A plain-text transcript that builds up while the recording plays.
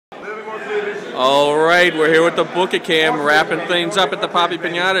All right, we're here with the Book It Cam, wrapping things up at the Papi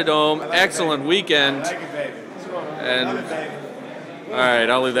Piñata Dome. Excellent weekend. And all right,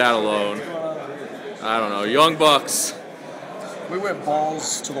 I'll leave that alone. I don't know, Young Bucks. We went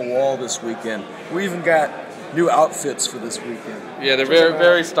balls to the wall this weekend. We even got new outfits for this weekend. Yeah, they're very,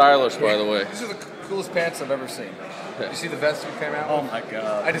 very stylish, by the way. These are the coolest pants I've ever seen. You see the vest we came out with? Oh my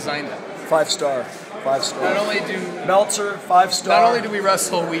god! I designed them. 5-star. 5-star. Not only do Meltzer, 5-star. Not only do we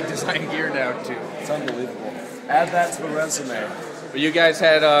wrestle, we design gear now too. It's unbelievable. Add that to the resume. But you guys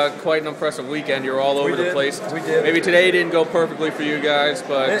had quite an impressive weekend. You were all over the place. We did. Maybe today didn't go perfectly for you guys,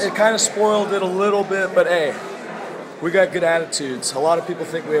 but It kind of spoiled it a little bit, but hey, we got good attitudes. A lot of people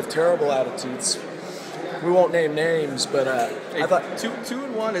think we have terrible attitudes. We won't name names, but I thought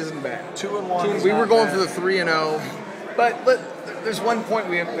 2-1 isn't bad. 2-1. We were going for the 3-0, but there's one point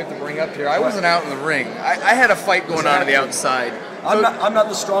we have to bring up here. I wasn't out in the ring. I had a fight going on the outside. I'm not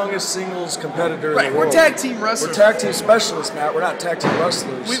the strongest singles competitor in the world. We're tag team wrestlers. We're tag team specialists, Matt. We're not tag team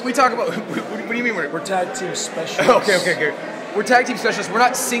wrestlers. We talk about. What do you mean We're tag team specialists. Okay. We're tag team specialists. We're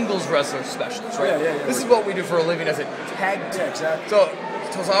not singles wrestler specialists, right? Yeah. This is what we do for a living as a tag team. Yeah, exactly. So,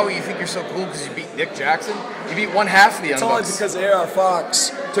 Tozawa, you think you're so cool because you beat Nick Jackson? You beat one half of the Young It's only Bucks. because A.R.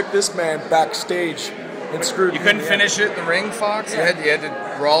 Fox took this man backstage and screwed You him couldn't in the finish it in the ring, Fox? Yeah. You had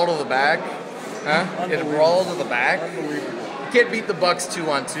to brawl to the back? Huh? You had to brawl to the back? Unbelievable. You can't beat the Bucks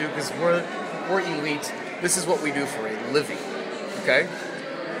 2-on-2 because we're elite. This is what we do for a living. Okay?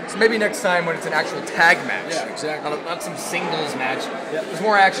 So maybe next time when it's an actual tag match. Yeah, exactly. Not some singles match. Yeah. There's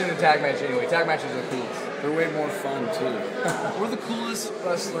more action in a tag match anyway. Tag matches are cool. They're way more fun, too. We're the coolest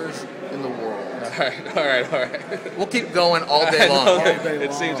wrestlers in the world. all right. We'll keep going all day long.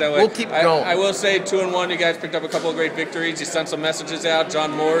 It seems that way. We'll keep going. I will say 2-1. You guys picked up a couple of great victories. You sent some messages out.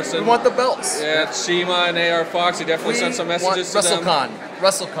 John We Morrison. want the belts. Yeah, Shima and AR Fox. You definitely sent some messages to them.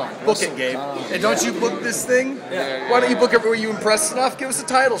 WrestleCon. Book it, Gabe. Hey, don't you book this thing? Yeah. Why don't you book everywhere you impressed enough? Give us a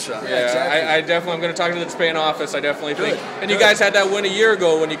title shot. Yeah, exactly. I definitely. I'm going to talk to the Japan office. I definitely think. And you Good. guys had that win a year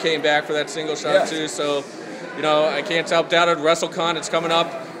ago when you came back for that single shot Yeah. too. So, you know, I can't help doubt it. WrestleCon, it's coming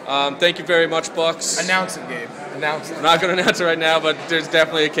up. Thank you very much, Bucks. Announce it, Gabe. Announce it. I'm not going to announce it right now, but there's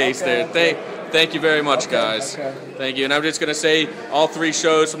definitely a case there. Thank you very much, guys. Okay. Thank you. And I'm just going to say all 3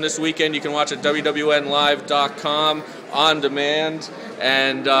 shows from this weekend you can watch at wwnlive.com on demand.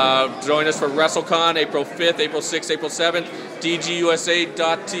 And join us for WrestleCon April 5th, April 6th, April 7th,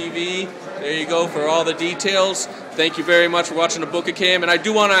 dgusa.tv. There you go for all the details. Thank you very much for watching the Book It Cam. And I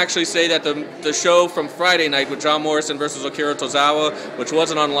do want to actually say that the show from Friday night with John Morrison versus Akira Tozawa, which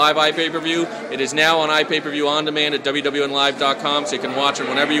wasn't on live iPay-per-view, it is now on iPay-per-view on demand at wwnlive.com, so you can watch it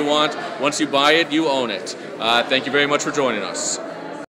whenever you want. Once you buy it, you own it. Thank you very much for joining us.